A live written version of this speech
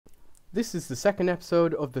This is the second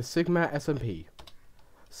episode of the Sigma SMP.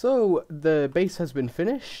 So, the base has been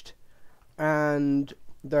finished, and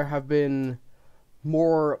there have been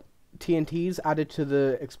more TNTs added to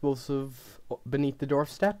the explosive beneath the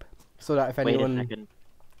doorstep, so that if anyone... Wait a second.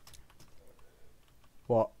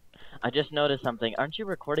 What? I just noticed something. Aren't you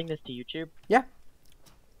recording this to YouTube? Yeah.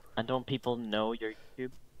 And don't people know your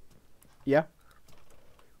YouTube? Yeah.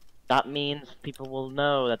 That means people will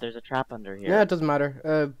know that there's a trap under here. Yeah, it doesn't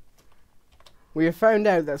matter. We have found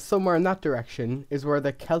out that somewhere in that direction is where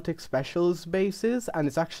the Celtic Specials base is, and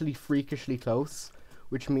it's actually freakishly close,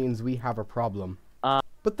 which means we have a problem.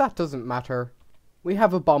 But that doesn't matter. We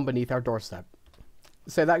have a bomb beneath our doorstep.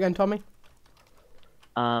 Say that again, Tommy?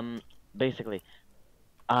 Basically,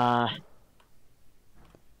 what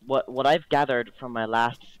I've gathered from my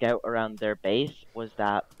last scout around their base was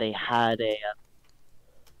that they had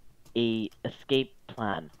a escape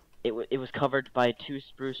plan. It was covered by 2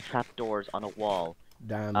 spruce trapdoors on a wall.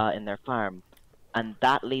 Damn. In their farm, and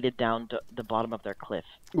that leaded down to the bottom of their cliff.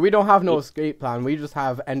 We don't have no escape plan. We just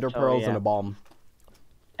have ender pearls and a bomb.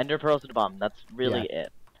 Ender pearls and a bomb. That's really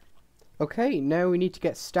it. Okay, now we need to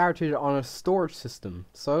get started on a storage system.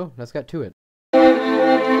 So let's get to it.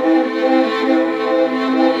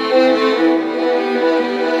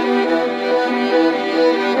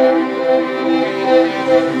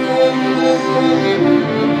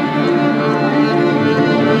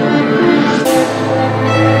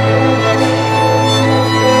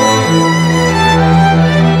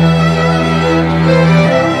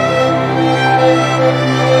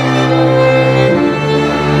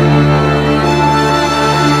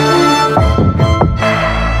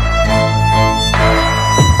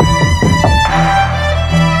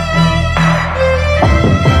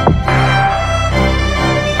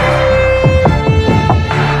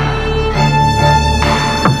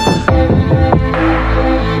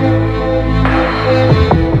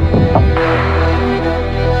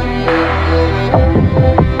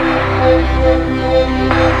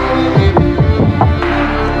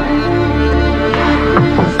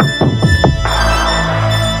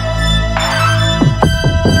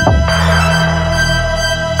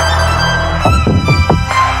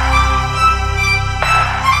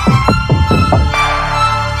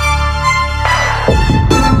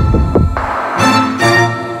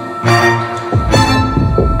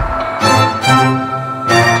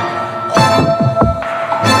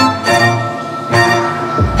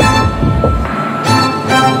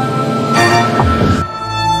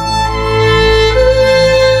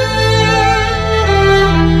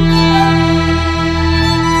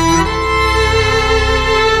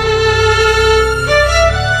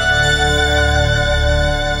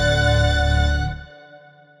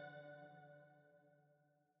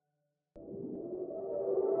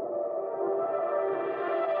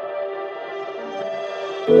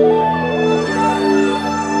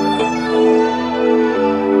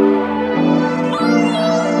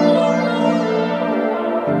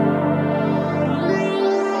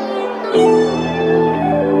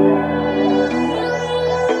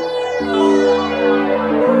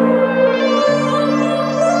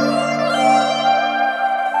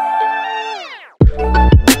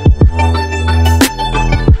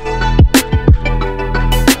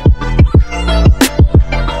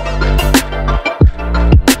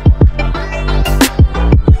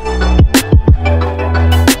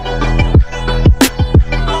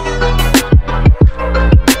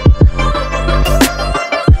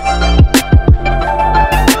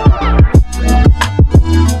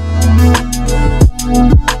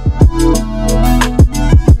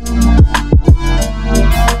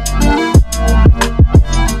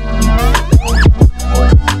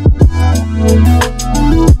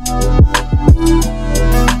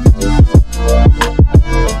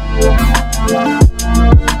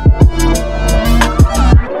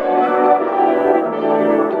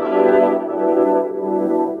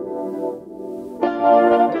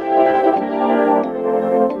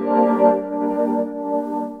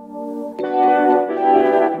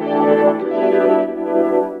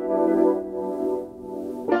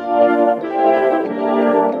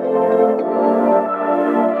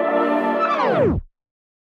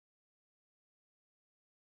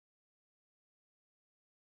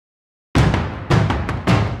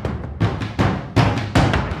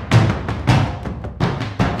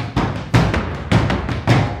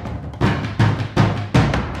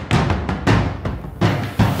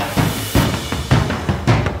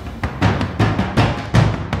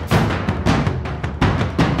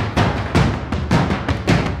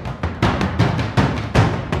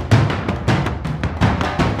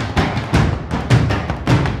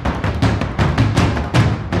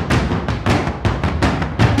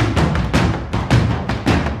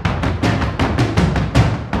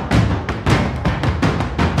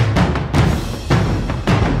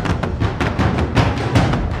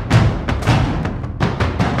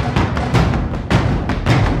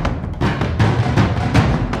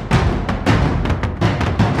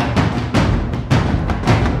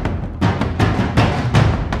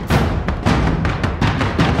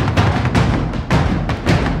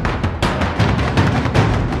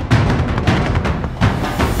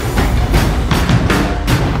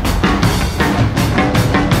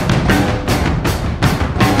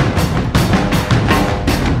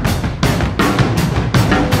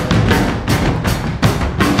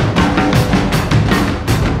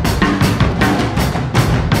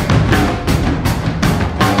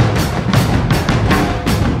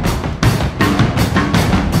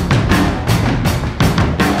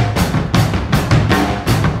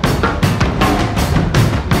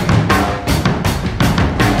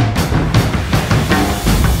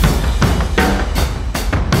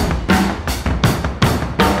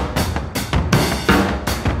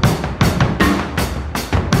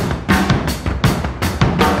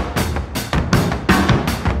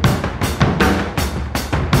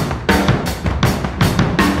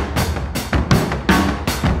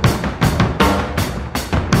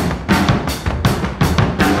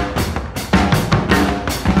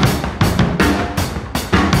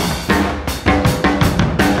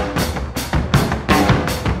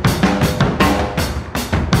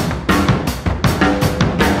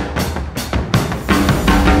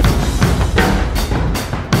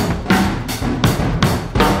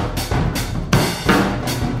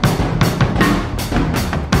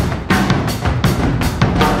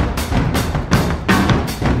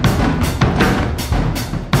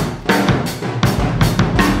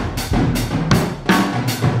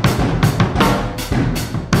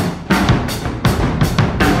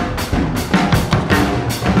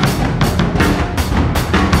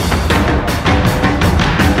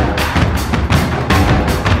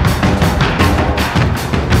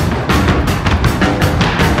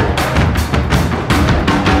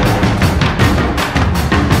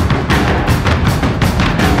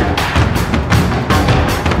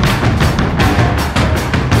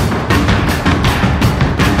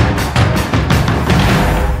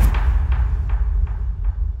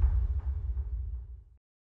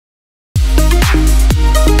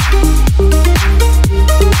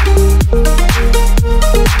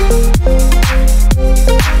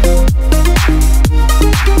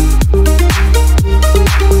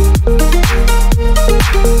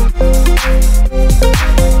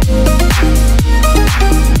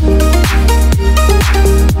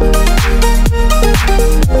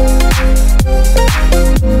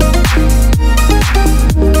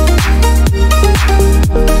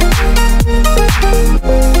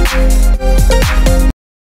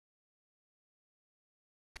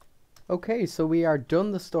 Okay, so we are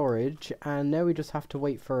done the storage, and now we just have to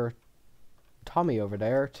wait for Tommy over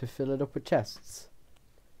there to fill it up with chests.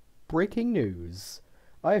 Breaking news.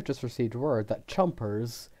 I have just received word that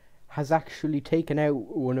Chompers has actually taken out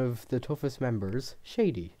one of the toughest members,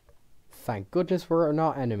 Shady. Thank goodness we're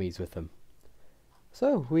not enemies with him.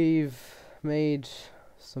 So, we've made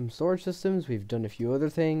some storage systems, we've done a few other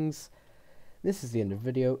things. This is the end of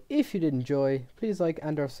the video. If you did enjoy, please like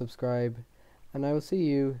and or subscribe, and I will see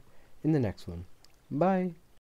you in the next one. Bye.